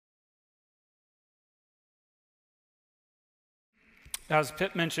As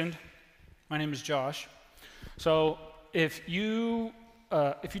Pip mentioned, my name is Josh. So if you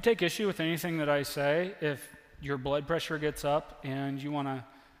take issue with anything that I say, if your blood pressure gets up and you want to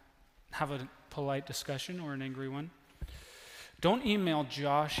have a polite discussion or an angry one, don't email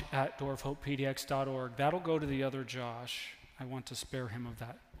josh@doorofhopepdx.org. That'll go to the other Josh. I want to spare him of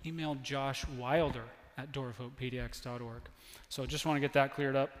that. Email Josh Wilder at doorofhopepdx.org. So just want to get that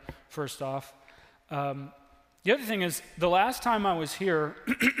cleared up first off. The other thing is, the last time I was here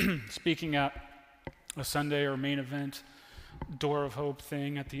speaking at a Sunday or main event Door of Hope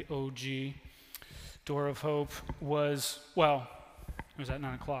thing at the OG Door of Hope was, well, it was at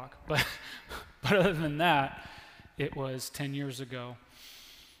 9 o'clock, but other than that, it was 10 years ago.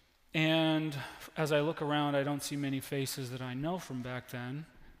 And as I look around, I don't see many faces that I know from back then.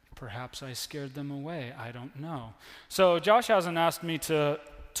 Perhaps I scared them away. I don't know. So Josh hasn't asked me to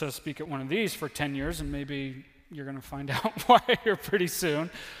speak at one of these for 10 years, and maybe you're going to find out why here pretty soon.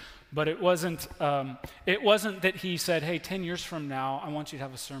 But it wasn't that he said, hey, 10 years from now, I want you to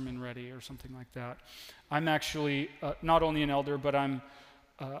have a sermon ready or something like that. I'm actually not only an elder, but I'm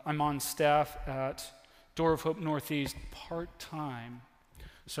on staff at Door of Hope Northeast part-time.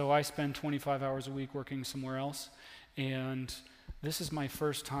 So I spend 25 hours a week working somewhere else. And this is my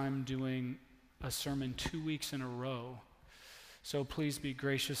first time doing a sermon 2 weeks in a row. So please be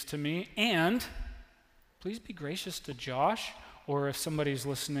gracious to me. And please be gracious to Josh, or if somebody's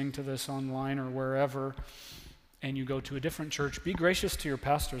listening to this online or wherever, and you go to a different church, be gracious to your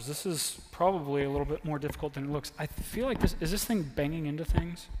pastors. This is probably a little bit more difficult than it looks. I feel like is this thing banging into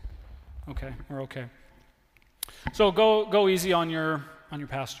things? Okay, we're okay. So go easy on your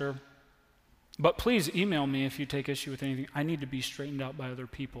pastor. But please email me if you take issue with anything. I need to be straightened out by other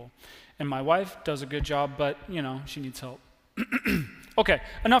people. And my wife does a good job, but, she needs help. Okay,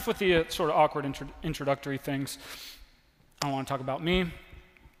 enough with the sort of awkward introductory things. I want to talk about me.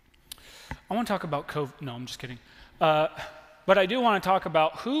 I want to talk about COVID. No, I'm just kidding. But I do want to talk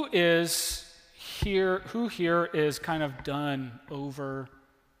about who here is kind of done over,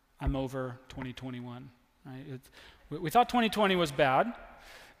 I'm over 2021. Right? We thought 2020 was bad.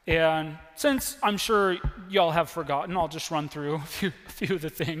 And since I'm sure y'all have forgotten, I'll just run through a few of the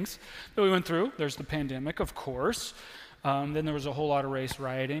things that we went through. There's the pandemic, of course. Then there was a whole lot of race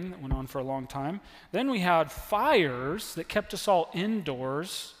rioting that went on for a long time. Then we had fires that kept us all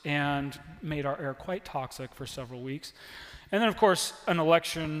indoors and made our air quite toxic for several weeks. And then, of course, an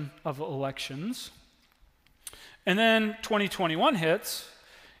election of elections. And then 2021 hits,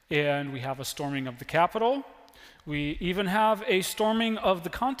 and we have a storming of the Capitol. We even have a storming of the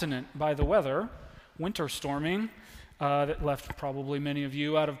continent by the weather, winter storming, that left probably many of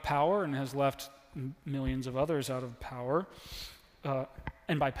you out of power and has left millions of others out of power.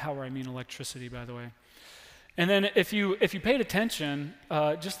 And by power, I mean electricity, by the way. And then if you paid attention,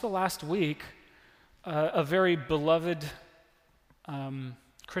 just the last week, a very beloved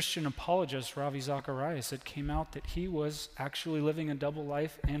Christian apologist, Ravi Zacharias, it came out that he was actually living a double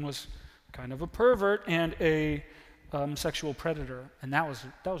life and was kind of a pervert and a sexual predator. And that was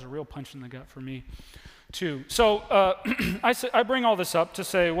a real punch in the gut for me, too. So I bring all this up to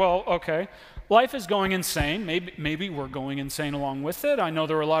say, well, okay, life is going insane. Maybe we're going insane along with it. I know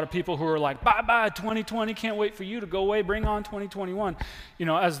there are a lot of people who are like, bye-bye, 2020, can't wait for you to go away, bring on 2021.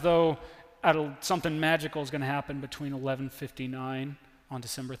 As though something magical is going to happen between 11:59 on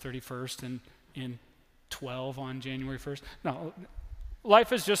December 31st and in 12 on January 1st. No,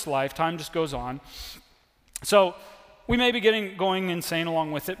 life is just life. Time just goes on. So we may be going insane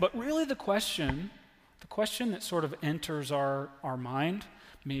along with it, but really the question that sort of enters our mind,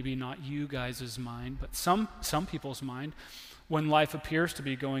 maybe not you guys' mind, but some people's mind, when life appears to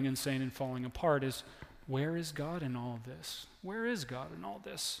be going insane and falling apart, is where is God in all of this? Where is God in all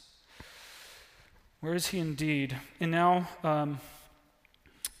this? Where is he indeed? And now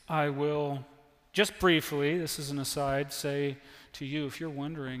I will just briefly, this is an aside, say to you, if you're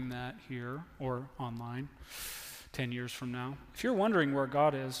wondering that here or online 10 years from now, if you're wondering where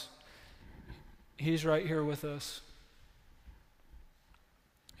God is, he's right here with us.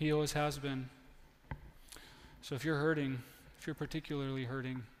 He always has been. So if you're hurting, if you're particularly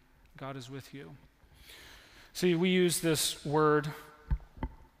hurting, God is with you. See, we use this word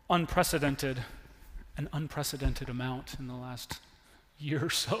unprecedented, an unprecedented amount in the last year or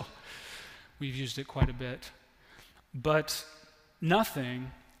so. We've used it quite a bit. But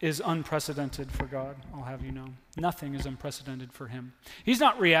nothing is unprecedented for God, I'll have you know. Nothing is unprecedented for him. He's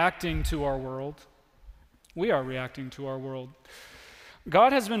not reacting to our world. We are reacting to our world.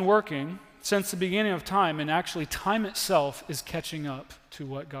 God has been working since the beginning of time, and actually time itself is catching up to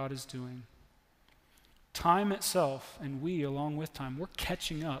what God is doing. time itself, and we, along with time, we're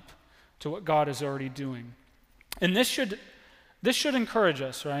catching up to what God is already doing. And this should encourage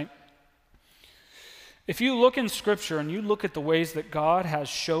us, right? If you look in Scripture and you look at the ways that God has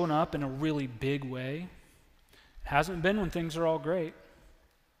shown up in a really big way, it hasn't been when things are all great.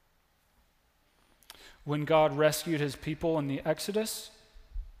 When God rescued his people in the Exodus,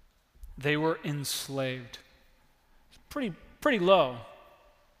 they were enslaved. Pretty low.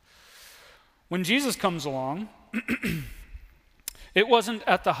 When Jesus comes along, it wasn't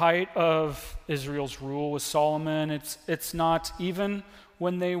at the height of Israel's rule with Solomon. It's not even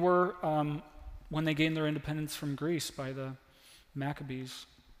when they gained their independence from Greece by the Maccabees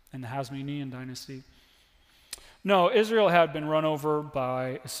and the Hasmonean dynasty. No, Israel had been run over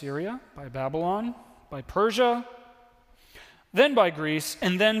by Assyria, by Babylon, by Persia, then by Greece,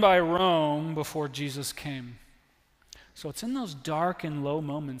 and then by Rome before Jesus came. So it's in those dark and low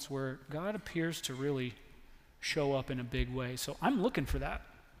moments where God appears to really show up in a big way. So I'm looking for that.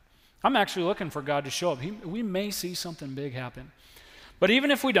 I'm actually looking for God to show up. We may see something big happen. But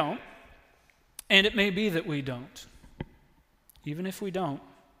even if we don't, and it may be that we don't, even if we don't,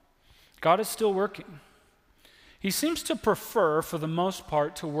 God is still working. He seems to prefer, for the most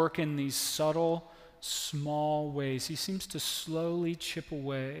part, to work in these subtle, small ways. He seems to slowly chip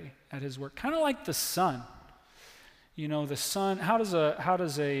away at his work, kind of like the sun. You know, the sun, how does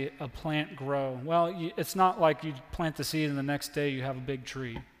a plant grow? Well, it's not like you plant the seed and the next day you have a big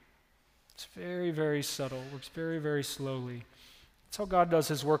tree. It's very, very subtle, works very, very slowly. That's how God does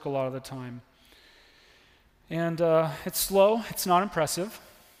his work a lot of the time. And it's slow, it's not impressive,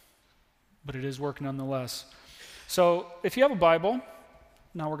 but it is work nonetheless. So if you have a Bible,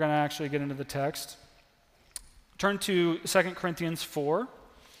 now we're going to actually get into the text. Turn to 2 Corinthians 4.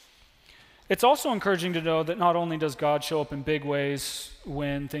 It's also encouraging to know that not only does God show up in big ways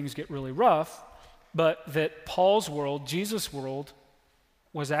when things get really rough, but that Paul's world, Jesus' world,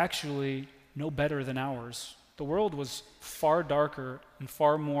 was actually no better than ours. The world was far darker and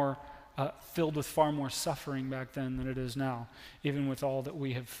far more filled with far more suffering back then than it is now, even with all that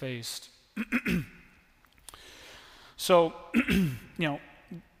we have faced. So,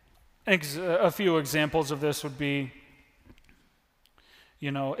 a few examples of this would be,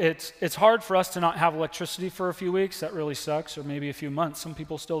 it's hard for us to not have electricity for a few weeks. That really sucks. Or maybe a few months. Some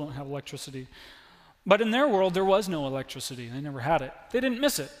people still don't have electricity. But in their world, there was no electricity. They never had it. They didn't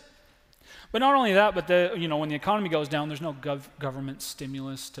miss it. But not only that, but when the economy goes down, there's no government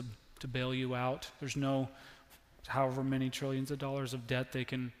stimulus to bail you out. There's no however many trillions of dollars of debt they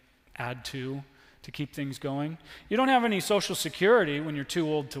can add to keep things going. You don't have any Social Security when you're too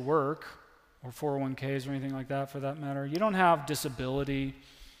old to work, or 401ks or anything like that for that matter. You don't have disability.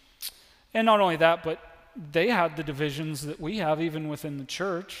 And not only that, but they had the divisions that we have even within the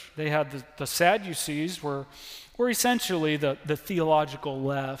church. They had the Sadducees were essentially the theological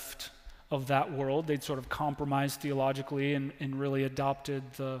left of that world. They'd sort of compromised theologically and really adopted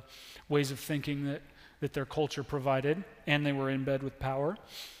the ways of thinking that their culture provided, and they were in bed with power.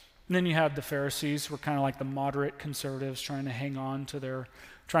 And then you had the Pharisees, who were kind of like the moderate conservatives trying to hang on to their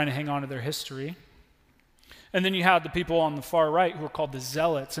history. And then you had the people on the far right who were called the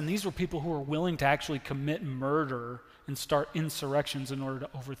Zealots, and these were people who were willing to actually commit murder and start insurrections in order to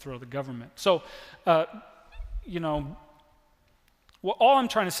overthrow the government. So, all I'm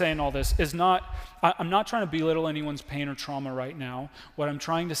trying to say in all this is I'm not trying to belittle anyone's pain or trauma right now. What I'm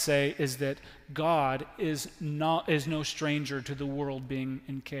trying to say is that God is no stranger to the world being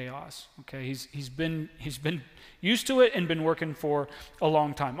in chaos. Okay, he's been used to it and been working for a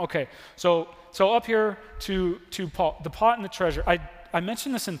long time. Okay, so up here to Paul, the pot and the treasure. I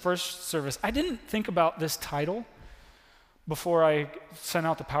mentioned this in first service. I didn't think about this title before I sent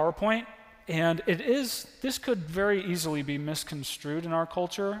out the PowerPoint. And this could very easily be misconstrued in our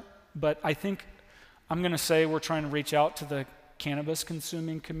culture, but I think I'm going to say we're trying to reach out to the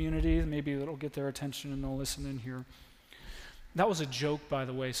cannabis-consuming community. Maybe it'll get their attention and they'll listen in here. That was a joke, by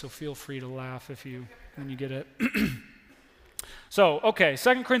the way, so feel free to laugh when you get it. So, okay,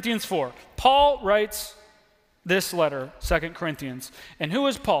 2 Corinthians 4. Paul writes this letter, 2 Corinthians. And who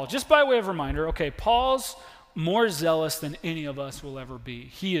is Paul? Just by way of reminder, okay, Paul's more zealous than any of us will ever be.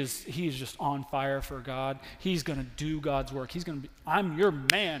 He is just on fire for God. He's going to do God's work. I'm your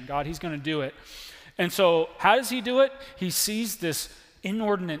man, God. He's going to do it. And so how does he do it? He sees this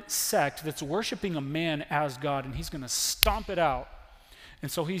inordinate sect that's worshiping a man as God, and he's going to stomp it out. And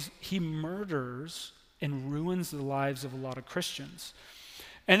so he murders and ruins the lives of a lot of Christians.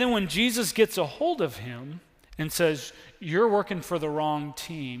 And then when Jesus gets a hold of him and says, "You're working for the wrong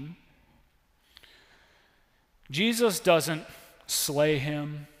team," Jesus doesn't slay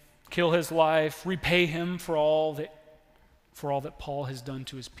him, kill his life, repay him for all that Paul has done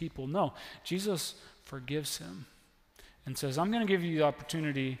to his people. No, Jesus forgives him and says, I'm going to give you the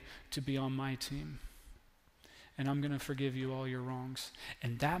opportunity to be on my team. And I'm going to forgive you all your wrongs.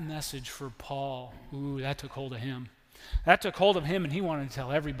 And that message for Paul, that took hold of him. That took hold of him, and he wanted to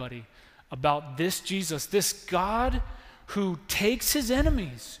tell everybody about this Jesus, this God who takes his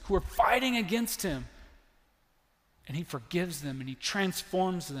enemies who are fighting against him, and he forgives them, and he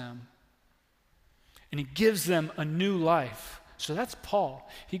transforms them, and he gives them a new life. So that's Paul.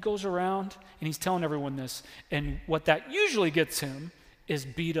 He goes around, and he's telling everyone this, and what that usually gets him is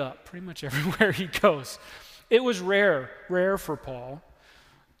beat up pretty much everywhere he goes. It was rare for Paul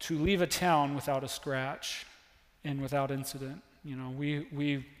to leave a town without a scratch and without incident. You know,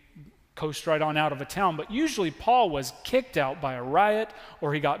 we coast right on out of a town, but usually Paul was kicked out by a riot,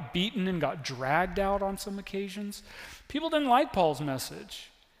 or he got beaten and got dragged out on some occasions. People didn't like Paul's message,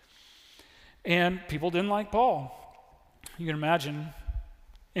 and people didn't like Paul. You can imagine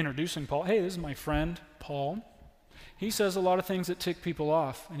introducing Paul. Hey, this is my friend, Paul. He says a lot of things that tick people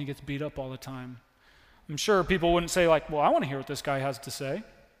off, and he gets beat up all the time. I'm sure people wouldn't say like, well, I want to hear what this guy has to say.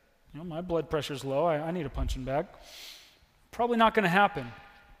 You know, my blood pressure's low. I need a punching bag. Probably not going to happen.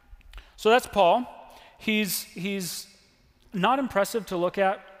 So that's Paul. He's not impressive to look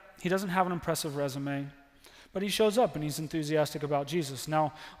at. He doesn't have an impressive resume, but he shows up and he's enthusiastic about Jesus.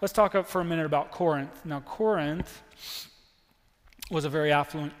 Now, let's talk for a minute about Corinth. Now, Corinth was a very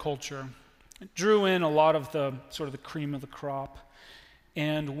affluent culture. It drew in a lot of the sort of the cream of the crop,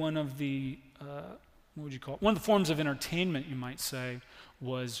 and one of the what would you call it? One of the forms of entertainment, you might say,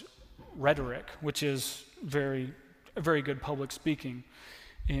 was rhetoric, which is very good public speaking.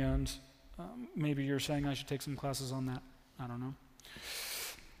 And maybe you're saying I should take some classes on that. I don't know.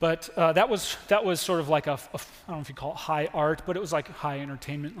 But that was sort of like I don't know if you call it high art, but it was like high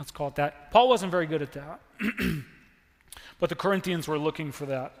entertainment, let's call it that. Paul wasn't very good at that. But the Corinthians were looking for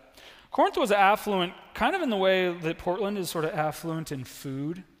that. Corinth was affluent, kind of in the way that Portland is sort of affluent in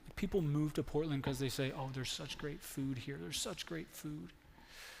food. People move to Portland because they say, oh, there's such great food here. There's such great food.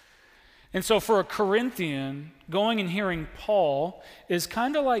 And so for a Corinthian, going and hearing Paul is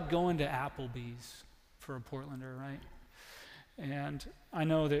kind of like going to Applebee's for a Portlander, right? And I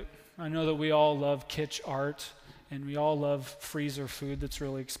know that we all love kitsch art, and we all love freezer food that's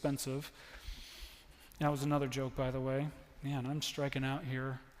really expensive. That was another joke, by the way. Man, I'm striking out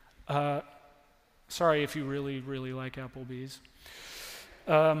here. Sorry if you really, really like Applebee's.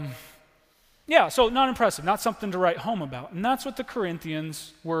 So not impressive, not something to write home about. And that's what the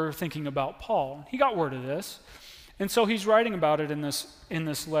Corinthians were thinking about Paul. He got word of this, and so he's writing about it in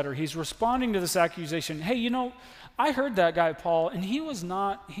this letter. He's responding to this accusation. Hey, you know, I heard that guy Paul, and he was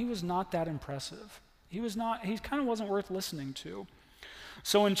not that impressive. He kind of wasn't worth listening to.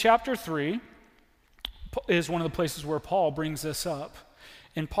 So in chapter 3 is one of the places where Paul brings this up.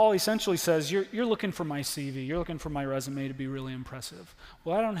 And Paul essentially says, you're looking for my CV, you're looking for my resume to be really impressive.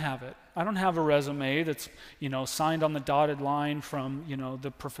 Well, I don't have it. I don't have a resume that's, signed on the dotted line from,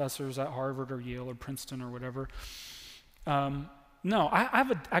 the professors at Harvard or Yale or Princeton or whatever. No, I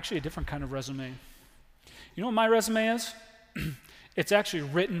have actually a different kind of resume. You know what my resume is? It's actually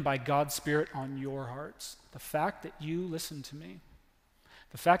written by God's Spirit on your hearts. The fact that you listen to me,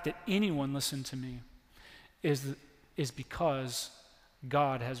 the fact that anyone listened to me is because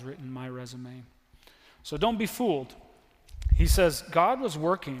God has written my resume. So don't be fooled. He says God was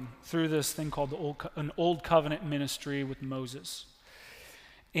working through this thing called an Old Covenant ministry with Moses.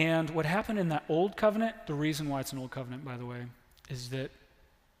 And what happened in that Old Covenant, the reason why it's an Old Covenant, by the way, is that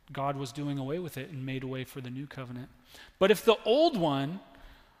God was doing away with it and made a way for the New Covenant. But if the old one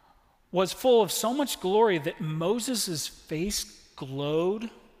was full of so much glory that Moses' face glowed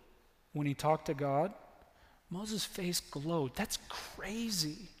when he talked to God, Moses' face glowed. That's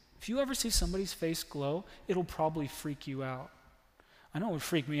crazy. If you ever see somebody's face glow, it'll probably freak you out. I know it would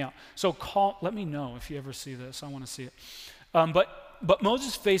freak me out. So let me know if you ever see this. I want to see it. But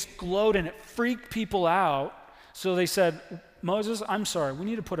Moses' face glowed and it freaked people out. So they said, Moses, I'm sorry, we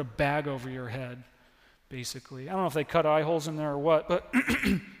need to put a bag over your head, basically. I don't know if they cut eye holes in there or what,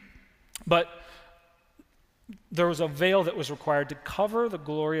 but there was a veil that was required to cover the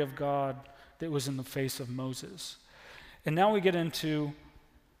glory of God that was in the face of Moses. And now we get into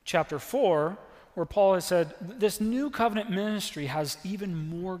chapter 4, where Paul has said, this new covenant ministry has even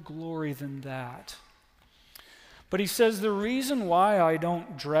more glory than that. But he says the reason why I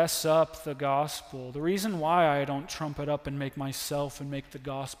don't dress up the gospel, the reason why I don't trump it up and make myself and make the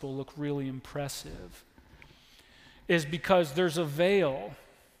gospel look really impressive, is because there's a veil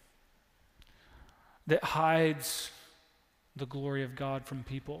that hides the glory of God from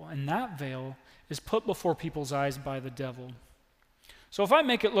people. And that veil is put before people's eyes by the devil. So if I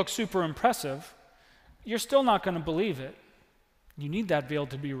make it look super impressive, you're still not going to believe it. You need that veil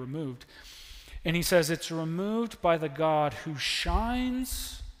to be removed. And he says it's removed by the God who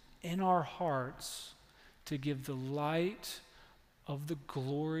shines in our hearts to give the light of the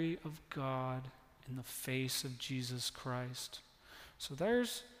glory of God in the face of Jesus Christ. So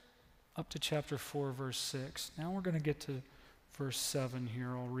there's up to chapter 4, verse 6. Now we're going to get to verse 7 here.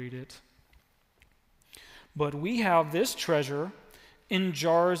 I'll read it. But we have this treasure in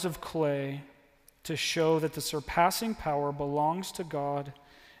jars of clay to show that the surpassing power belongs to God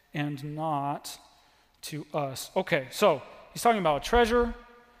and not to us. Okay, so he's talking about a treasure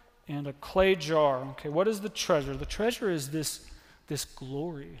and a clay jar. Okay, what is the treasure? The treasure is this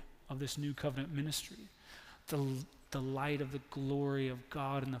glory of this new covenant ministry. The light of the glory of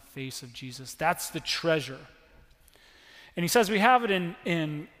God in the face of Jesus. That's the treasure. And he says we have it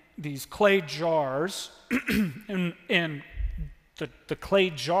in these clay jars. and the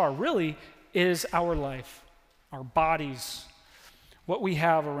clay jar really is our life, our bodies, what we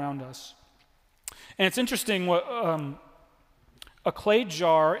have around us. And it's interesting, what a clay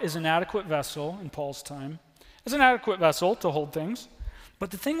jar is an adequate vessel in Paul's time. It's an adequate vessel to hold things. But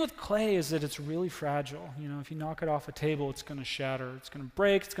the thing with clay is that it's really fragile. You know, if you knock it off a table, it's going to shatter. It's going to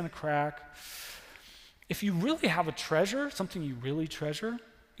break. It's going to crack. If you really have a treasure, something you really treasure,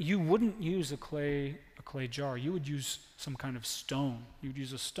 you wouldn't use a clay jar. You would use some kind of stone. You would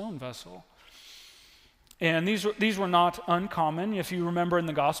use a stone vessel. And these were not uncommon. If you remember in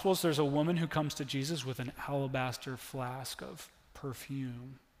the Gospels, there's a woman who comes to Jesus with an alabaster flask of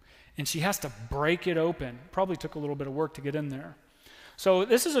perfume. And she has to break it open. Probably took a little bit of work to get in there. So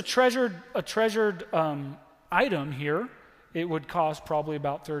this is a treasured item here. It would cost probably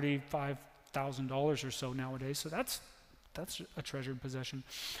about $35,000 or so nowadays. So that's a treasured possession.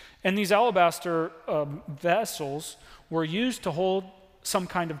 And these alabaster vessels were used to hold some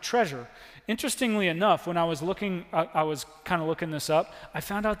kind of treasure. Interestingly enough, when I was I was kind of looking this up, I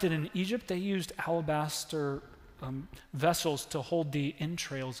found out that in Egypt they used alabaster vessels to hold the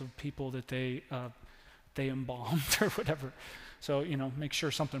entrails of people that they embalmed or whatever. So, make sure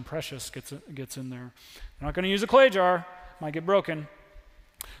something precious gets in there. I'm not going to use a clay jar. Might get broken.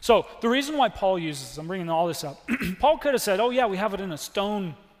 So the reason why Paul uses this, I'm bringing all this up. Paul could have said, oh yeah, we have it in a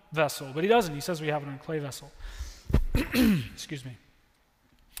stone vessel. But he doesn't. He says we have it in a clay vessel. Excuse me.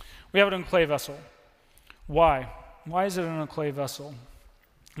 We have it in a clay vessel. Why? Why is it in a clay vessel?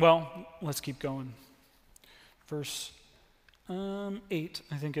 Well, let's keep going. Verse 8,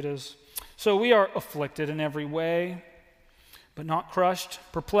 I think it is. So we are afflicted in every way, but not crushed,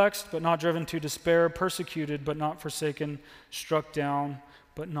 perplexed, but not driven to despair, persecuted, but not forsaken, struck down,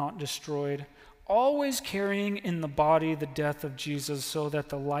 but not destroyed, always carrying in the body the death of Jesus, so that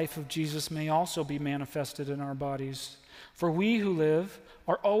the life of Jesus may also be manifested in our bodies. For we who live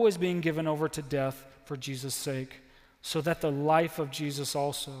are always being given over to death for Jesus' sake, so that the life of Jesus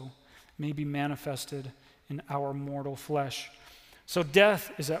also may be manifested in our mortal flesh. So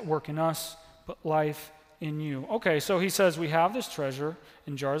death is at work in us, but life in you. Okay, so he says we have this treasure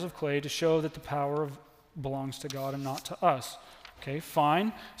in jars of clay to show that the power belongs to God and not to us. Okay,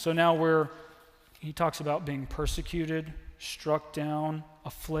 fine. So now he talks about being persecuted, struck down,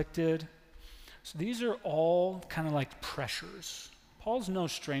 afflicted. So these are all kind of like pressures. Paul's no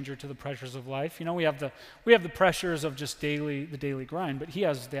stranger to the pressures of life. We have the pressures of just the daily grind, but he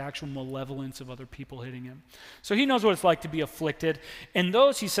has the actual malevolence of other people hitting him. So he knows what it's like to be afflicted. And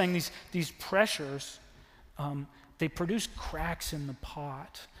he's saying these pressures, they produce cracks in the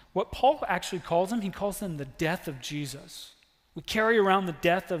pot. What Paul actually calls them, he calls them the death of Jesus. We carry around the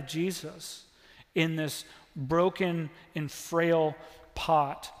death of Jesus in this broken and frail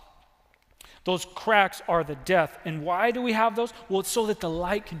pot. Those cracks are the death. And why do we have those? Well, it's so that the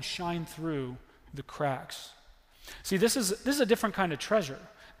light can shine through the cracks. See, this is a different kind of treasure.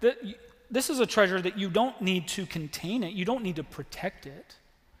 This is a treasure that you don't need to contain it. You don't need to protect it.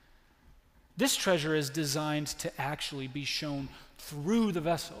 This treasure is designed to actually be shown through the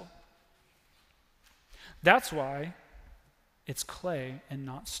vessel. That's why it's clay and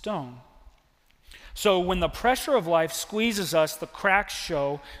not stone. So when the pressure of life squeezes us, the cracks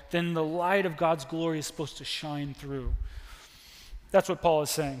show, then the light of God's glory is supposed to shine through. That's what Paul is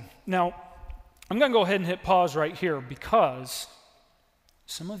saying. Now, I'm going to go ahead and hit pause right here because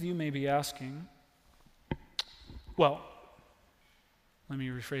some of you may be asking, well, let me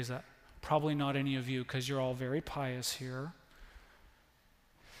rephrase that. Probably not any of you because you're all very pious here.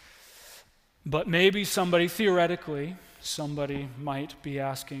 But maybe somebody theoretically somebody might be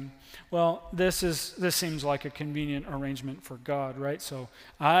asking, well, this seems like a convenient arrangement for God, right? So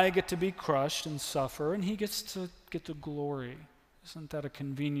I get to be crushed and suffer, and he gets to get the glory. Isn't that a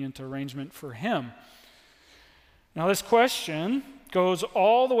convenient arrangement for him? Now, this question goes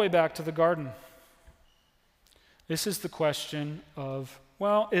all the way back to the garden. This is the question of,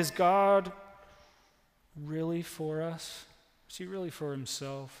 well, is God really for us? Is he really for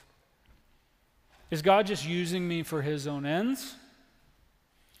himself? Is God just using me for his own ends?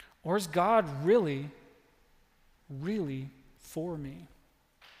 Or is God really, really for me?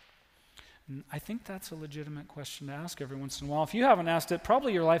 And I think that's a legitimate question to ask every once in a while. If you haven't asked it,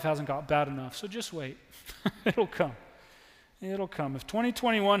 probably your life hasn't got bad enough, so just wait. It'll come. It'll come. If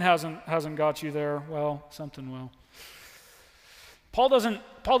 2021 hasn't got you there, well, something will. Paul doesn't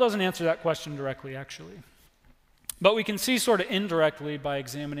answer that question directly, actually. But we can see sort of indirectly by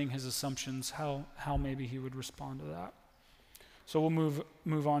examining his assumptions how maybe he would respond to that. So we'll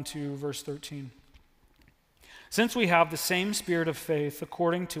move on to verse 13. Since we have the same spirit of faith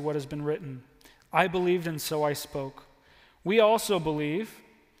according to what has been written, I believed and so I spoke. We also believe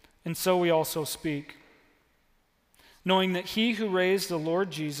and so we also speak, knowing that he who raised the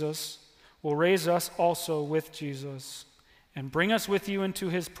Lord Jesus will raise us also with Jesus and bring us with you into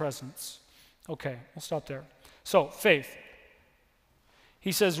his presence. Okay, we'll stop there. So, faith.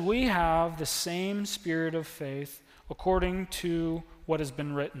 He says, we have the same spirit of faith according to what has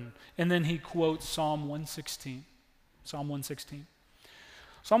been written. And then he quotes Psalm 116. Psalm 116.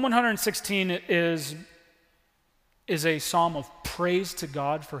 Psalm 116 is a psalm of praise to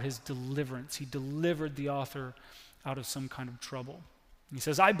God for his deliverance. He delivered the author out of some kind of trouble. He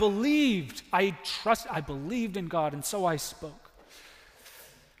says, I believed in God, and so I spoke.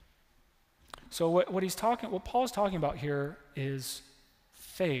 So what Paul's talking about here is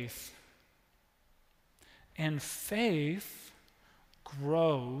faith. And faith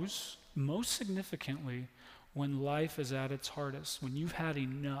grows most significantly when life is at its hardest, when you've had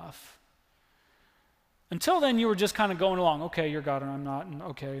enough. Until then, you were just kind of going along. Okay, you're God and I'm not, and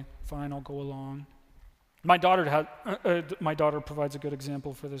okay, fine, I'll go along. My daughter provides a good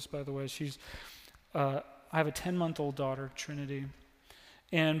example for this, by the way. I have a 10-month-old daughter, Trinity.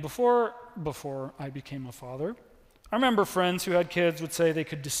 And before I became a father, I remember friends who had kids would say they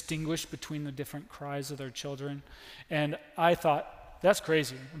could distinguish between the different cries of their children. And I thought, that's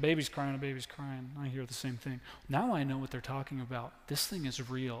crazy. A baby's crying, I hear the same thing. Now I know what they're talking about. This thing is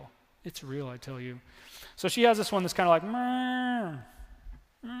real. It's real, I tell you. So she has this one that's kind of like, meh,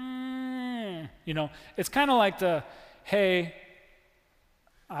 meh. You know, it's kind of like the, hey,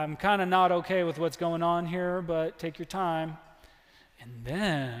 I'm kind of not okay with what's going on here, but take your time. And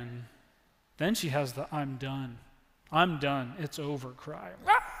then she has the I'm done, it's over cry.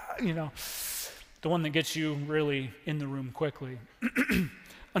 You know, the one that gets you really in the room quickly.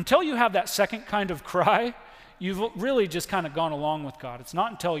 Until you have that second kind of cry, you've really just kind of gone along with God. It's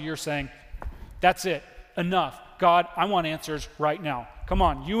not until you're saying, that's it, enough. God, I want answers right now. Come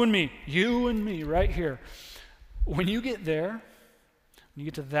on, you and me right here. When you get there, when you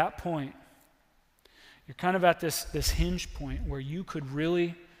get to that point, you're kind of at this hinge point where you could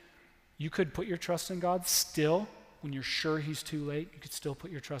put your trust in God still when you're sure he's too late. You could still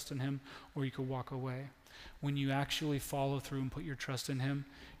put your trust in him, or you could walk away. When you actually follow through and put your trust in him,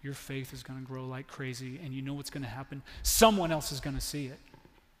 your faith is going to grow like crazy, and you know what's going to happen. Someone else is going to see it.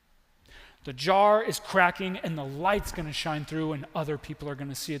 The jar is cracking, and the light's going to shine through, and other people are going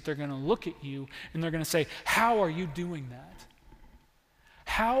to see it. They're going to look at you, and they're going to say, how are you doing that?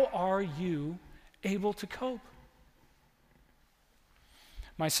 How are you able to cope?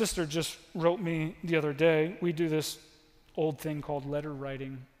 My sister just wrote me the other day. We do this old thing called letter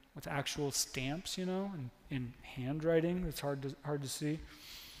writing with actual stamps, you know, and in handwriting. It's hard to see.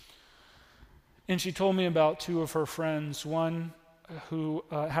 And she told me about two of her friends. One who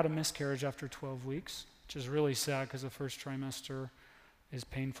had a miscarriage after 12 weeks, which is really sad because the first trimester is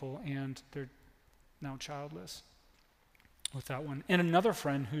painful, and they're now childless with that one. And another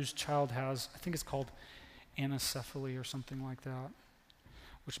friend whose child has, I think it's called anencephaly or something like that,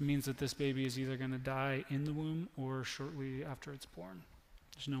 which means that this baby is either going to die in the womb or shortly after it's born.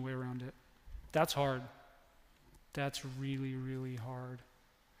 There's no way around it. That's hard. That's really, really hard.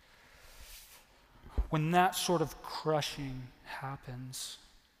 When that sort of crushing happens,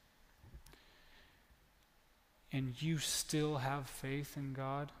 and you still have faith in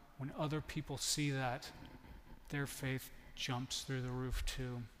God, when other people see that, their faith jumps through the roof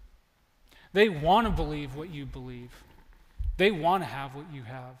too. They want to believe what you believe. They want to have what you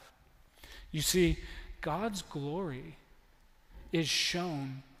have. You see, God's glory is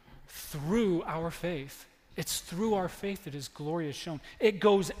shown through our faith. It's through our faith that his glory is shown. It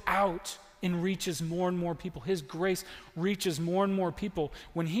goes out and reaches more and more people. His grace reaches more and more people.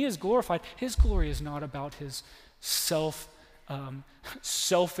 When he is glorified, his glory is not about his selfish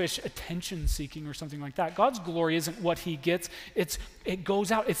attention seeking or something like that. God's glory isn't what he gets. It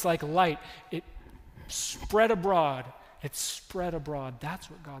goes out. It's like light. It spread abroad. It's spread abroad. That's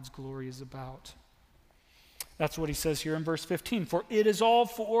what God's glory is about. That's what he says here in verse 15. For it is all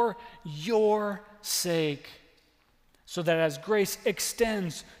for your sake, so that as grace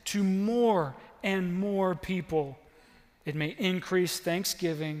extends to more and more people, it may increase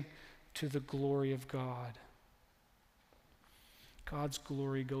thanksgiving to the glory of God. God's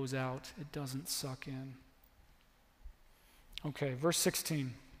glory goes out. It doesn't suck in. Okay, verse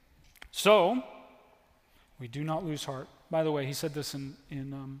 16. So, we do not lose heart. By the way, he said this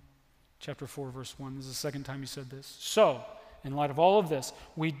in chapter 4, verse 1. This is the second time he said this. So, in light of all of this,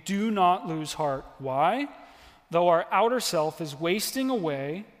 we do not lose heart. Why? Though our outer self is wasting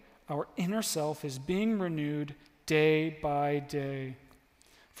away, our inner self is being renewed day by day.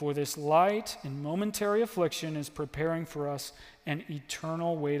 For this light and momentary affliction is preparing for us an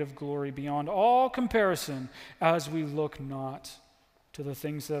eternal weight of glory beyond all comparison, as we look not to the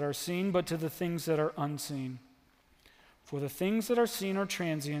things that are seen, but to the things that are unseen. For the things that are seen are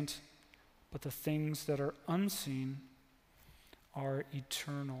transient, but the things that are unseen are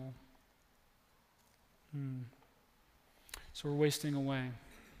eternal. So we're wasting away.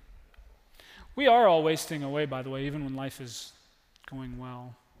 We are all wasting away, by the way, even when life is going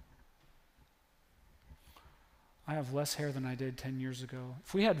well. I have less hair than I did 10 years ago.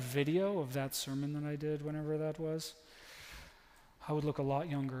 If we had video of that sermon that I did, whenever that was, I would look a lot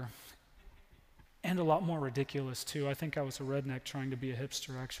younger and a lot more ridiculous, too. I think I was a redneck trying to be a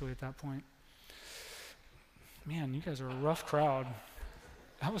hipster, actually, at that point. Man, you guys are a rough crowd.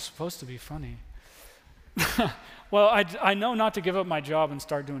 That was supposed to be funny. Well, I know not to give up my job and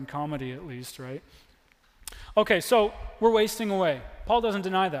start doing comedy at least, right? Okay, so we're wasting away. Paul doesn't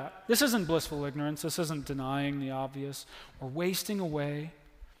deny that. This isn't blissful ignorance. This isn't denying the obvious. We're wasting away.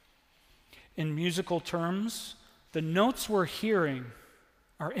 In musical terms, the notes we're hearing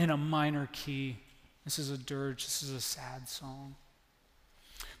are in a minor key. This is a dirge. This is a sad song.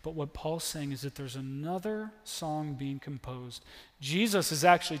 But what Paul's saying is that there's another song being composed. Jesus is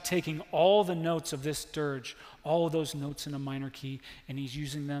actually taking all the notes of this dirge, all of those notes in a minor key, and he's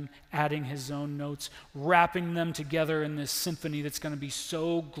using them, adding his own notes, wrapping them together in this symphony that's going to be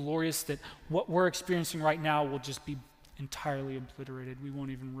so glorious that what we're experiencing right now will just be entirely obliterated. We won't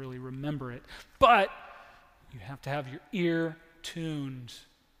even really remember it. But you have to have your ear tuned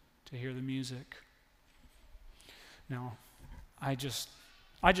to hear the music. Now, I just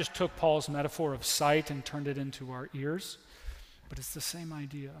took Paul's metaphor of sight and turned it into our ears, but it's the same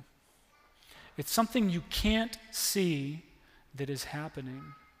idea. It's something you can't see that is happening.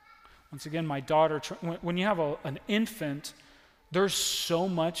 Once again, my daughter, when you have an infant, there's so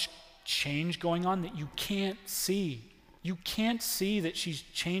much change going on that you can't see. You can't see that she's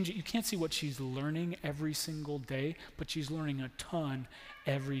changing. You can't see what she's learning every single day, but she's learning a ton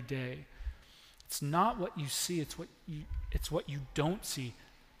every day. It's not what you see, it's what you don't see.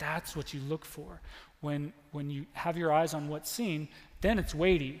 That's what you look for. When you have your eyes on what's seen, then it's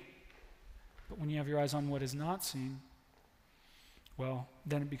weighty. But when you have your eyes on what is not seen, well,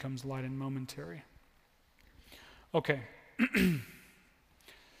 then it becomes light and momentary. Okay.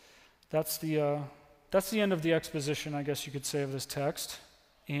 That's the end of the exposition, I guess you could say, of this text.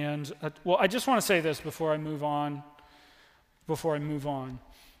 And, I just want to say this before I move on.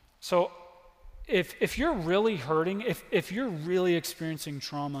 So, if you're really hurting, if you're really experiencing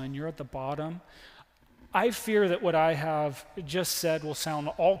trauma and you're at the bottom, I fear that what I have just said will sound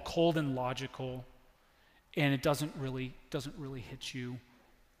all cold and logical, and it doesn't really hit you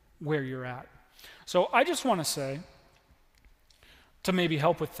where you're at. So I just want to say, to maybe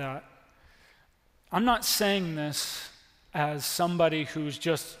help with that, I'm not saying this as somebody who's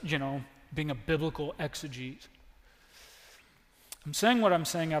just, being a biblical exegete. I'm saying what I'm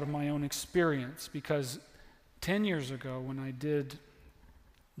saying out of my own experience, because 10 years ago when I did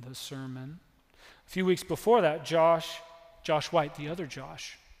the sermon, a few weeks before that, Josh White, the other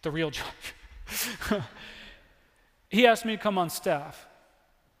Josh, the real Josh, he asked me to come on staff,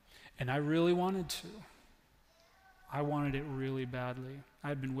 and I really wanted to. I wanted it really badly. I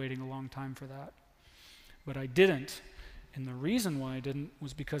had been waiting a long time for that, but I didn't. And the reason why I didn't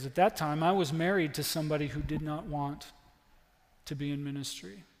was because at that time I was married to somebody who did not want to be in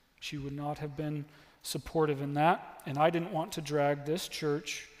ministry. She would not have been supportive in that, and I didn't want to drag this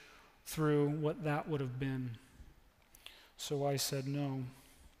church through what that would have been. So I said no.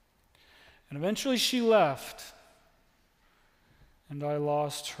 And eventually she left. And I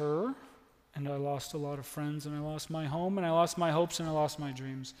lost her, and I lost a lot of friends, and I lost my home, and I lost my hopes, and I lost my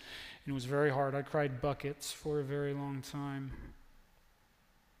dreams. And it was very hard. I cried buckets for a very long time.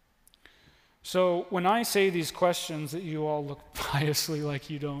 So when I say these questions that you all look piously like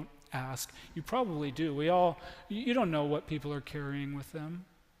you don't ask, you probably do. You don't know what people are carrying with them.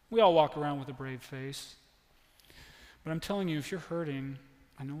 We all walk around with a brave face. But I'm telling you, if you're hurting,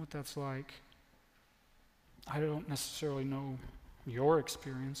 I know what that's like. I don't necessarily know your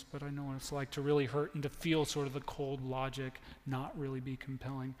experience, but I know what it's like to really hurt and to feel sort of the cold logic not really be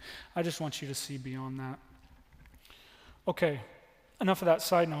compelling. I just want you to see beyond that. Okay, enough of that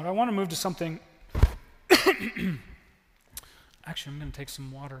side note. I want to move to something. Actually, I'm going to take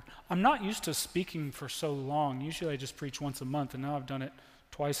some water. I'm not used to speaking for so long. Usually I just preach once a month, and now I've done it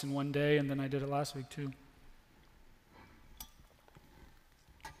twice in one day, and then I did it last week too.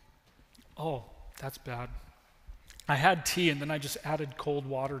 Oh, that's bad. I had tea, and then I just added cold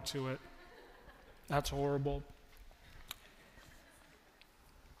water to it. That's horrible.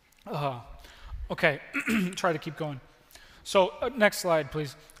 Okay, try to keep going. So next slide,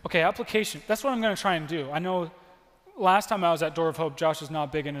 please. Okay, application. That's what I'm going to try and do. I know last time I was at Door of Hope, Josh is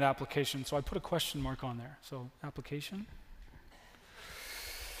not big into application, so I put a question mark on there. So application.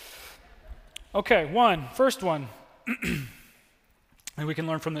 Okay, first one. And we can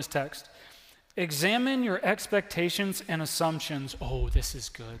learn from this text. Examine your expectations and assumptions. Oh, this is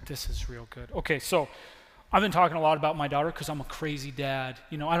good. This is real good. Okay, so I've been talking a lot about my daughter because I'm a crazy dad.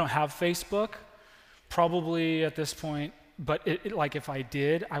 I don't have Facebook, probably at this point, but like if I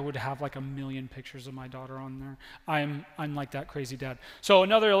did, I would have like 1 million pictures of my daughter on there. I'm like that crazy dad. So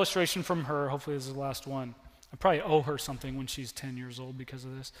another illustration from her. Hopefully this is the last one. I probably owe her something when she's 10 years old because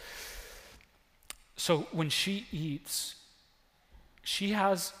of this. So when she eats, she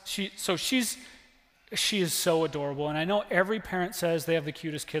is so adorable, and I know every parent says they have the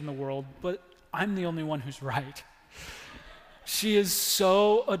cutest kid in the world, but I'm the only one who's right. She is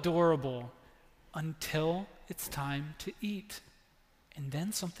so adorable until it's time to eat. And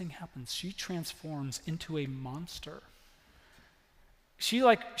then something happens. She transforms into a monster. She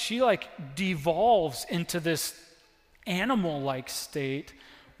devolves into this animal-like state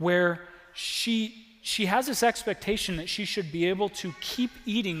where she has this expectation that she should be able to keep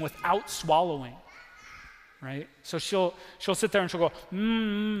eating without swallowing, right? So she'll sit there and she'll go,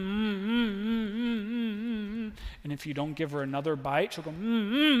 and if you don't give her another bite, she'll go,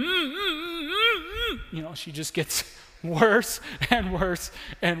 she just gets worse and worse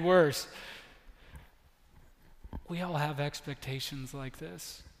and worse. We all have expectations like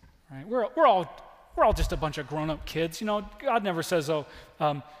this, right? We're all just a bunch of grown-up kids. God never says,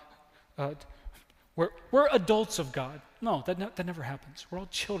 we're adults of God. No, that never happens. We're all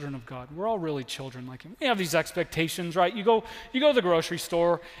children of God. We're all really children like Him. We have these expectations, right? You go to the grocery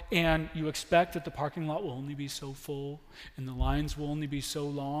store and you expect that the parking lot will only be so full and the lines will only be so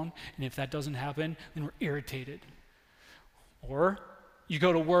long, and if that doesn't happen, then we're irritated. Or you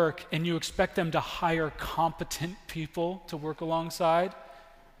go to work and you expect them to hire competent people to work alongside.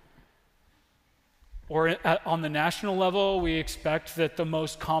 Or on the national level, we expect that the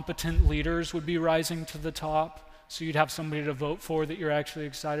most competent leaders would be rising to the top, so you'd have somebody to vote for that you're actually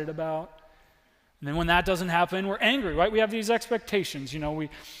excited about. And then when that doesn't happen, we're angry, right? We have these expectations. We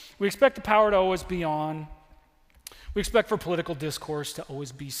expect the power to always be on. We expect for political discourse to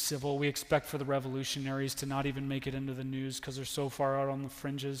always be civil. We expect for the revolutionaries to not even make it into the news because they're so far out on the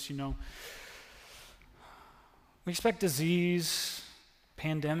fringes, We expect disease,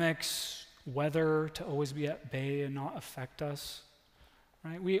 pandemics, weather to always be at bay and not affect us,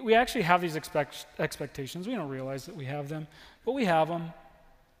 right? We actually have these expectations. We don't realize that we have them, but we have them,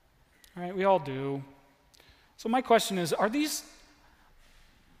 right? We all do. So my question is, are these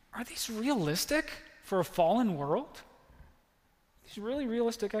realistic for a fallen world? These really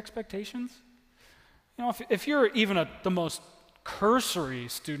realistic expectations? If you're even the most cursory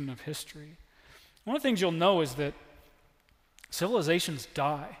student of history, one of the things you'll know is that civilizations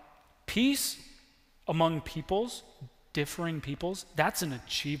die. Peace among peoples, differing peoples, that's an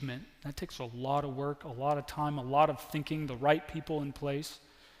achievement. That takes a lot of work, a lot of time, a lot of thinking, the right people in place.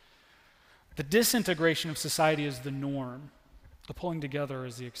 The disintegration of society is the norm. The pulling together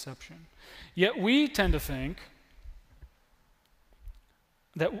is the exception. Yet we tend to think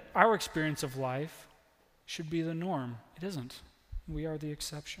that our experience of life should be the norm. It isn't. We are the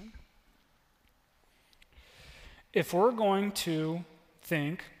exception. If we're going to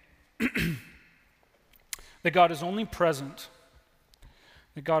think that God is only present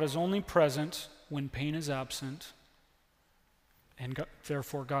when pain is absent, and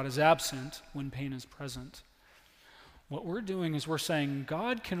therefore God is absent when pain is present. What we're doing is we're saying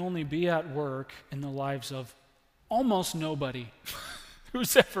God can only be at work in the lives of almost nobody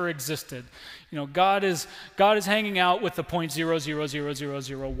who's ever existed. God is hanging out with the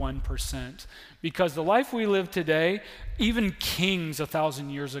 0.0000001%, because the life we live today, even kings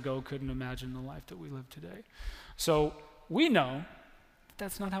 1,000 years ago couldn't imagine the life that we live today. So we know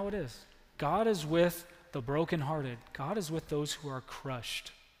that's not how it is. God is with the brokenhearted. God is with those who are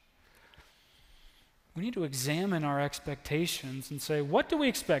crushed. We need to examine our expectations and say, what do we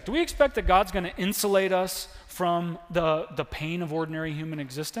expect? Do we expect that God's going to insulate us from the pain of ordinary human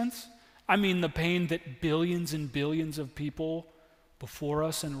existence? I mean, the pain that billions and billions of people before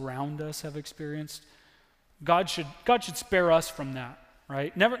us and around us have experienced. God should spare us from that,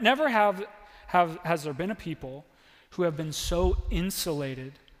 right? Never has there been a people who have been so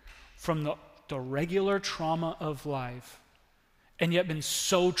insulated from the regular trauma of life and yet been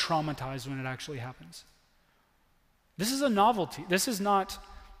so traumatized when it actually happens. This is a novelty. This is not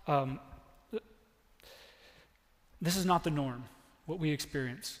the norm, what we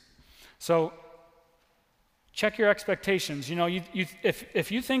experience. So check your expectations.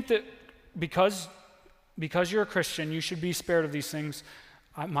 If you think that because you're a Christian, you should be spared of these things,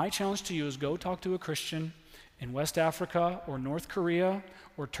 my challenge to you is go talk to a Christian in West Africa or North Korea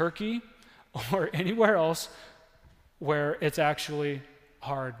or Turkey or anywhere else where it's actually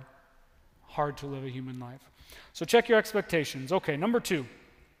hard to live a human life. So check your expectations. Okay, number 2.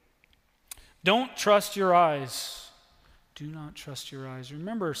 Don't trust your eyes. Do not trust your eyes.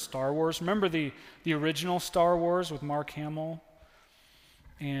 Remember Star Wars? Remember the original Star Wars with Mark Hamill?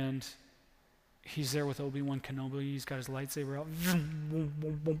 And he's there with Obi-Wan Kenobi. He's got his lightsaber out.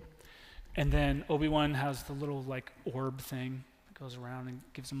 And then Obi-Wan has the little orb thing that goes around and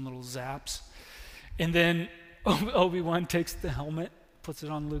gives him little zaps. And then Obi-Wan takes the helmet, puts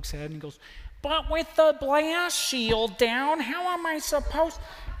it on Luke's head, and he goes, "But with the blast shield down, how am I supposed..."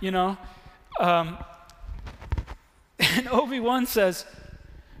 And Obi-Wan says,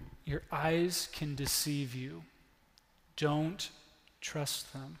 "Your eyes can deceive you. Don't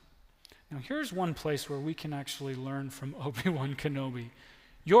trust them." Now, here's one place where we can actually learn from Obi-Wan Kenobi.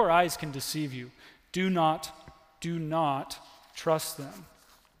 Your eyes can deceive you. Do not trust them.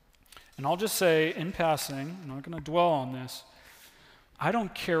 And I'll just say in passing, I'm not going to dwell on this, I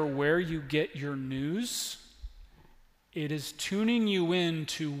don't care where you get your news, it is tuning you in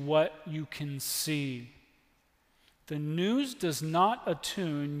to what you can see. The news does not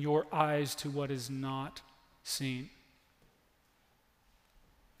attune your eyes to what is not seen.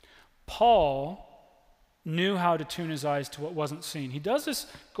 Paul knew how to tune his eyes to what wasn't seen. He does this,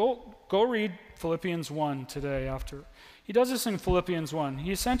 go read Philippians 1 today after. He does this in Philippians 1.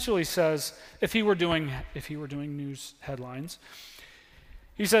 He essentially says, if he were doing news headlines,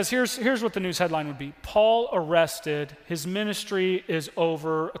 he says, here's what the news headline would be. Paul arrested, his ministry is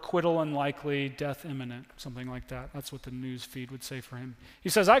over, acquittal unlikely, death imminent, something like that. That's what the news feed would say for him. He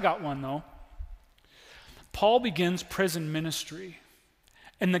says, I got one though. Paul begins prison ministry,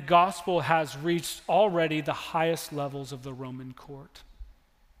 and the gospel has reached already the highest levels of the Roman court.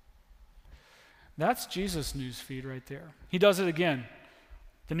 That's Jesus' news feed right there. He does it again.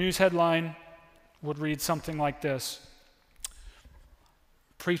 The news headline would read something like this.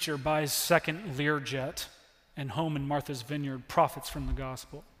 Preacher buys second Learjet and home in Martha's Vineyard, profits from the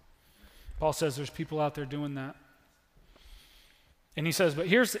gospel. Paul says there's people out there doing that. And he says, but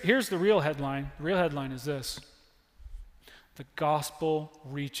here's the real headline. The real headline is this. The gospel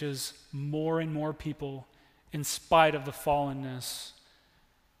reaches more and more people in spite of the fallenness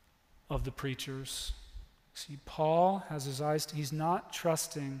of the preachers. See, Paul has his eyes, he's not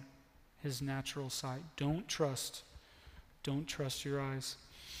trusting his natural sight. Don't trust your eyes.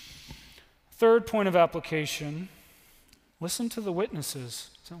 Third point of application, listen to the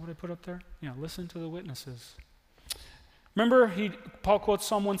witnesses. Is that what I put up there? Yeah, listen to the witnesses. Remember, Paul quotes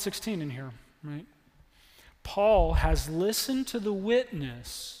Psalm 116 in here, right? Paul has listened to the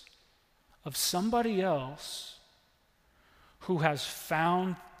witness of somebody else who has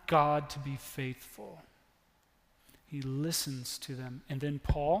found God to be faithful. He listens to them. And then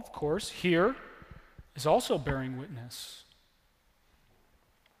Paul, of course, here is also bearing witness.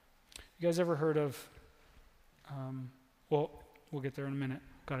 You guys ever heard of, we'll get there in a minute.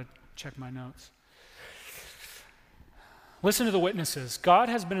 Got to check my notes. Listen to the witnesses. God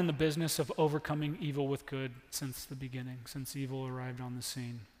has been in the business of overcoming evil with good since the beginning, since evil arrived on the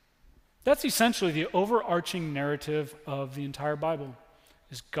scene. That's essentially the overarching narrative of the entire Bible,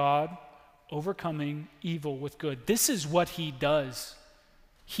 is God overcoming evil with good. This is what he does.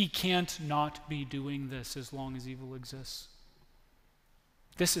 He can't not be doing this as long as evil exists.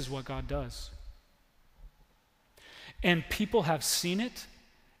 This is what God does. And people have seen it,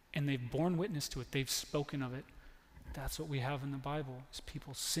 and they've borne witness to it. They've spoken of it. That's what we have in the Bible, is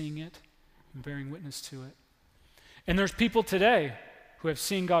people seeing it and bearing witness to it. And there's people today who have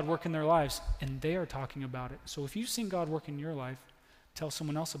seen God work in their lives, and they are talking about it. So if you've seen God work in your life, tell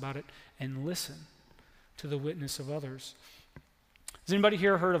someone else about it, and listen to the witness of others. Has anybody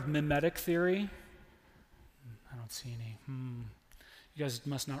here heard of mimetic theory? I don't see any. You guys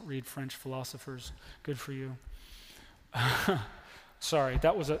must not read French philosophers. Good for you. Sorry,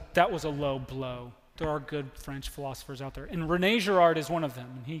 that was a low blow. There are good French philosophers out there. And René Girard is one of them.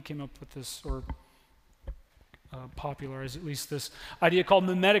 And he came up with this, or popularized at least this idea called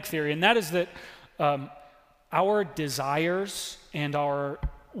mimetic theory. And that is that our desires and our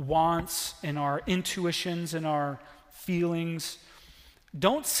wants and our intuitions and our feelings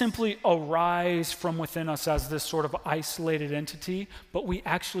don't simply arise from within us as this sort of isolated entity, but we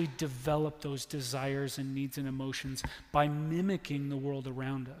actually develop those desires and needs and emotions by mimicking the world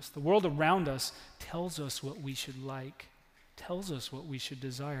around us. The world around us tells us what we should like, tells us what we should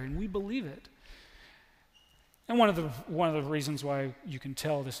desire, and we believe it. And one of the reasons why you can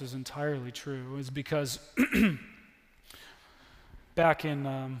tell this is entirely true is because back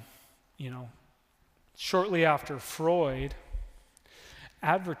in, shortly after Freud,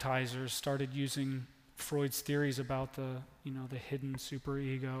 advertisers started using Freud's theories about the hidden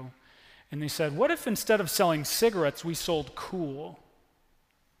superego. And they said, what if instead of selling cigarettes, we sold cool?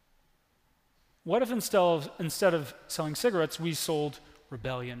 What if instead of selling cigarettes, we sold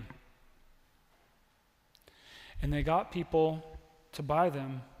rebellion? And they got people to buy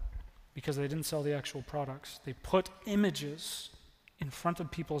them because they didn't sell the actual products. They put images in front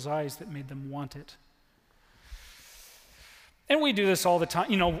of people's eyes that made them want it. And we do this all the time.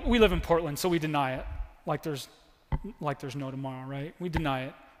 We live in Portland, so we deny it. Like there's no tomorrow, right? We deny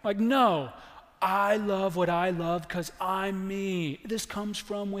it. Like, no, I love what I love because I'm me. This comes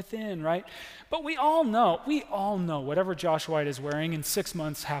from within, right? But we all know whatever Josh White is wearing, in 6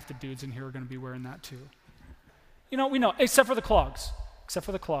 months, half the dudes in here are going to be wearing that too. We know, except for the clogs.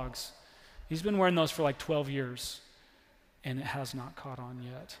 He's been wearing those for like 12 years, and it has not caught on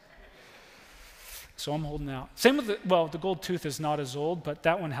yet. So I'm holding out. Same with the gold tooth is not as old, but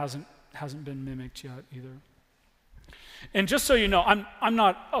that one hasn't been mimicked yet either. And just so you know, I'm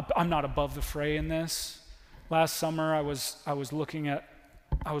not above the fray in this. Last summer I was looking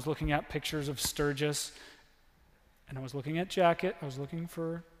at pictures of Sturgis, and I was looking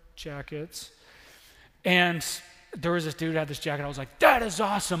for jackets, and there was this dude who had this jacket. I was like, that is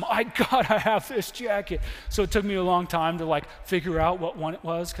awesome. I gotta have this jacket. So it took me a long time to figure out what one it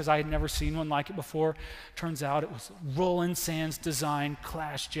was because I had never seen one like it before. Turns out it was Roland Sands design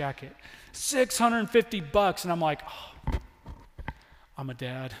Clash jacket. $650. And I'm like, oh, I'm a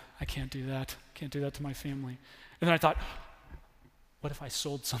dad. I can't do that. Can't do that to my family. And then I thought, what if I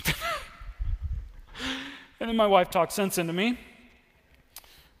sold something? And then my wife talked sense into me.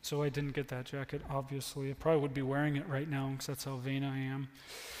 So I didn't get that jacket, obviously. I probably would be wearing it right now because that's how vain I am.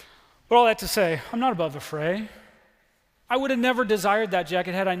 But all that to say, I'm not above the fray. I would have never desired that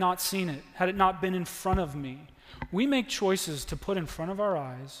jacket had I not seen it, had it not been in front of me. We make choices to put in front of our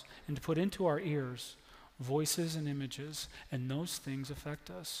eyes and to put into our ears voices and images, and those things affect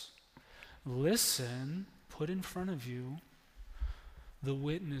us. Listen, put in front of you the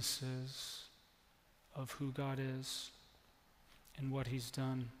witnesses of who God is and what he's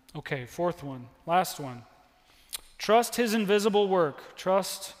done. Okay, fourth one, last one. Trust his invisible work.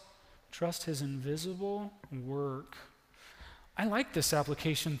 Trust his invisible work. I like this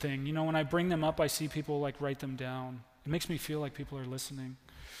application thing. When I bring them up, I see people write them down. It makes me feel like people are listening.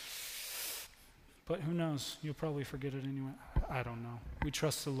 But who knows? You'll probably forget it anyway. I don't know. We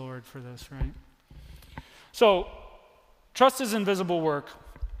trust the Lord for this, right? So, trust his invisible work.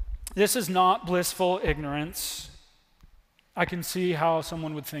 This is not blissful ignorance. I can see how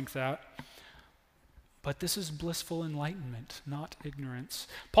someone would think that. But this is blissful enlightenment, not ignorance.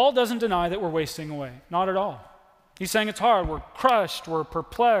 Paul doesn't deny that we're wasting away. Not at all. He's saying it's hard. We're crushed. We're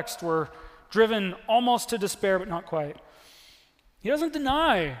perplexed. We're driven almost to despair, but not quite. He doesn't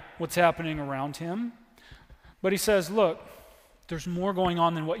deny what's happening around him. But he says, look, there's more going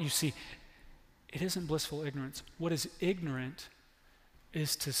on than what you see. It isn't blissful ignorance. What is ignorant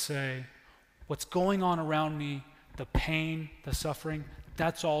is to say, what's going on around me, the pain, the suffering,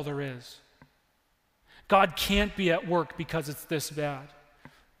 that's all there is. God can't be at work because it's this bad.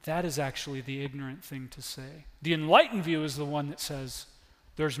 That is actually the ignorant thing to say. The enlightened view is the one that says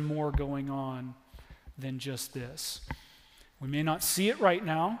there's more going on than just this. We may not see it right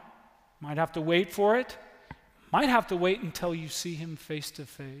now, might have to wait for it, might have to wait until you see him face to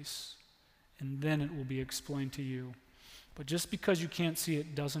face, and then it will be explained to you. But just because you can't see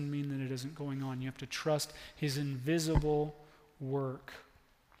it doesn't mean that it isn't going on. You have to trust his invisible work.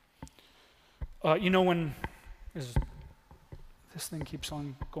 When this thing keeps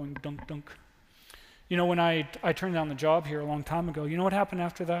on going dunk, dunk. When I turned down the job here a long time ago, you know what happened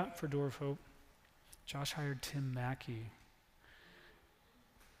after that for Door of Hope? Josh hired Tim Mackey.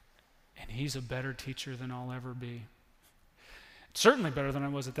 And he's a better teacher than I'll ever be. Certainly better than I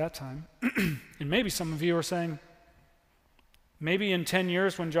was at that time. And maybe some of you are saying, maybe in 10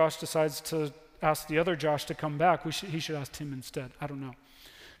 years when Josh decides to ask the other Josh to come back, he should ask Tim instead. I don't know.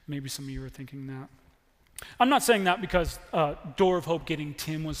 Maybe some of you are thinking that. I'm not saying that because Door of Hope getting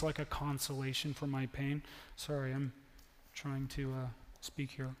Tim was like a consolation for my pain. Sorry, I'm trying to speak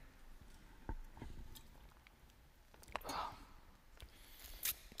here.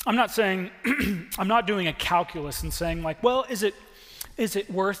 I'm not saying, I'm not doing a calculus and saying like, well, is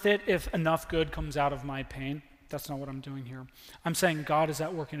it worth it if enough good comes out of my pain? That's not what I'm doing here. I'm saying God is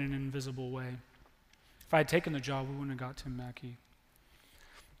at work in an invisible way. If I had taken the job, we wouldn't have got Tim Mackey.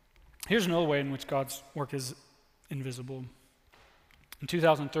 Here's another way in which God's work is invisible. In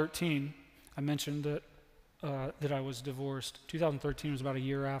 2013, I mentioned that I was divorced. 2013 was about a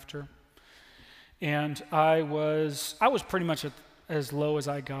year after. And I was pretty much as low as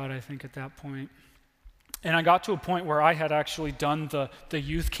I got, I think, at that point. And I got to a point where I had actually done the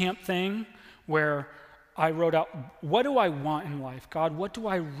youth camp thing, where I wrote out, what do I want in life? God, what do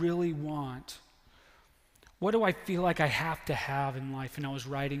I really want? What do I feel like I have to have in life? And I was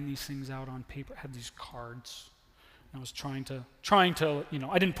writing these things out on paper. I had these cards. And I was trying to,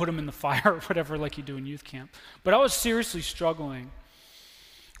 I didn't put them in the fire or whatever like you do in youth camp. But I was seriously struggling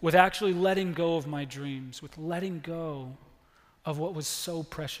with actually letting go of my dreams, with letting go of what was so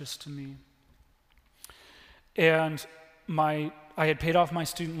precious to me. And I had paid off my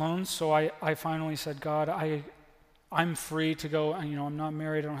student loans, so I finally said, God, I'm free to go. I'm not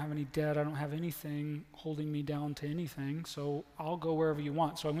married, I don't have any debt, I don't have anything holding me down to anything, so I'll go wherever you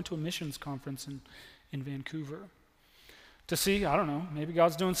want. So I went to a missions conference in Vancouver to see, I don't know, maybe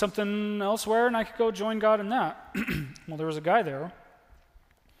God's doing something elsewhere and I could go join God in that. Well, there was a guy there.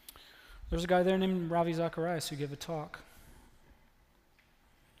 There was a guy there named Ravi Zacharias who gave a talk.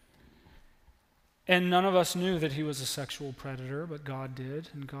 And none of us knew that he was a sexual predator, but God did,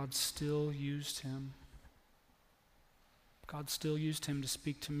 and God still used him. God still used him to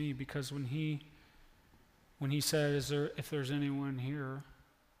speak to me, because when he said, if there's anyone here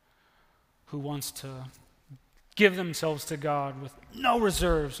who wants to give themselves to God with no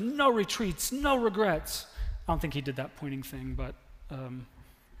reserves, no retreats, no regrets. I don't think he did that pointing thing, but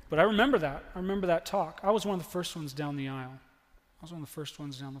I remember that. I remember that talk. I was one of the first ones down the aisle. I was one of the first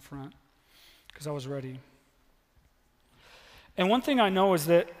ones down the front because I was ready. And one thing I know is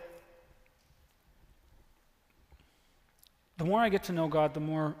that the more I get to know God, the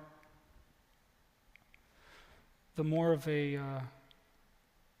more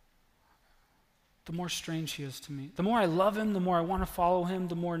strange he is to me. The more I love him, the more I want to follow him,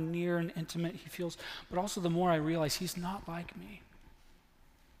 the more near and intimate he feels. But also the more I realize he's not like me.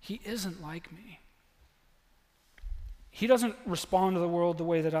 He isn't like me. He doesn't respond to the world the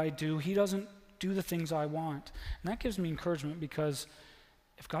way that I do. He doesn't do the things I want. And that gives me encouragement, because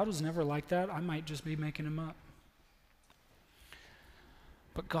if God was never like that, I might just be making him up.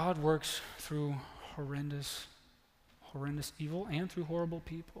 But God works through horrendous evil and through horrible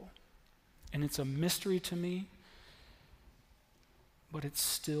people. And it's a mystery to me, but it's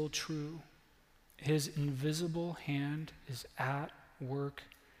still true. His invisible hand is at work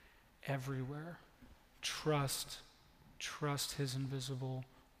everywhere. Trust his invisible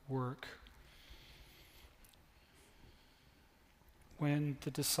work. When the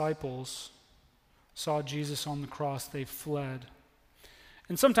disciples saw Jesus on the cross, they fled.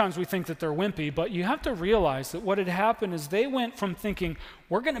 And sometimes we think that they're wimpy, but you have to realize that what had happened is they went from thinking,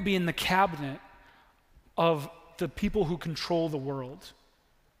 we're going to be in the cabinet of the people who control the world.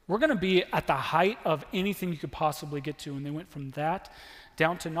 We're going to be at the height of anything you could possibly get to. And they went from that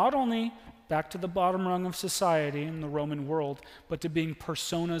down to not only back to the bottom rung of society in the Roman world, but to being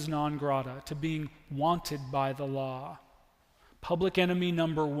personas non grata, to being wanted by the law. Public enemy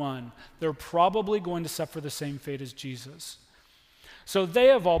number one. They're probably going to suffer the same fate as Jesus. So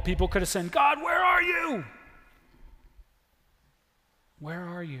they, of all people, could have said, God, where are you? Where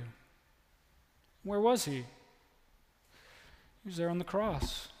are you? Where was he? He was there on the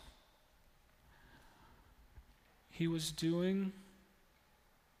cross. He was doing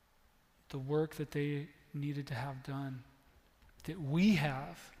the work that they needed to have done, that we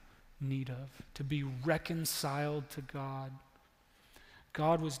have need of, to be reconciled to God.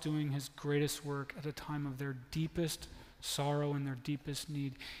 God was doing his greatest work at a time of their deepest sorrow and their deepest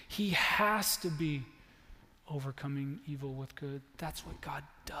need. He has to be overcoming evil with good. That's what God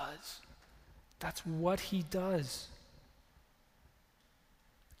does. That's what he does.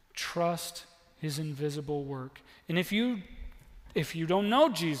 Trust his invisible work. And if you don't know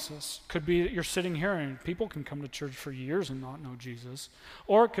Jesus, could be that you're sitting here and people can come to church for years and not know Jesus.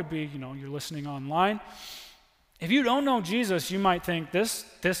 Or it could be, you're listening online. If you don't know Jesus, you might think this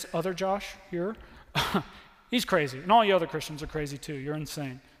other Josh here, he's crazy. And all you other Christians are crazy too. You're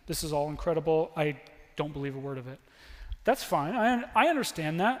insane. This is all incredible. I don't believe a word of it. That's fine. I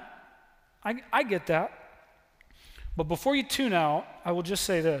understand that. I get that. But before you tune out, I will just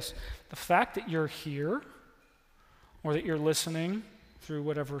say this. The fact that you're here, or that you're listening through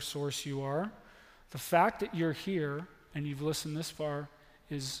whatever source you are, the fact that you're here and you've listened this far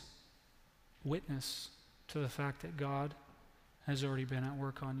is witness to the fact that God has already been at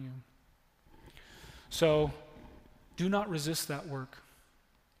work on you. So do not resist that work.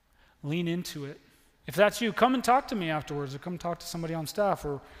 Lean into it. If that's you, come and talk to me afterwards, or come talk to somebody on staff,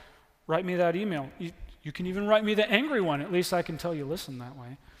 or write me that email. You can even write me the angry one. At least I can tell you listen that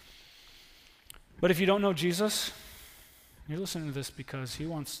way. But if you don't know Jesus, you're listening to this because he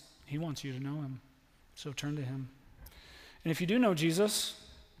wants you to know him. So turn to him. And if you do know Jesus,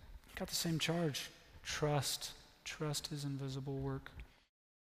 got the same charge. Trust his invisible work.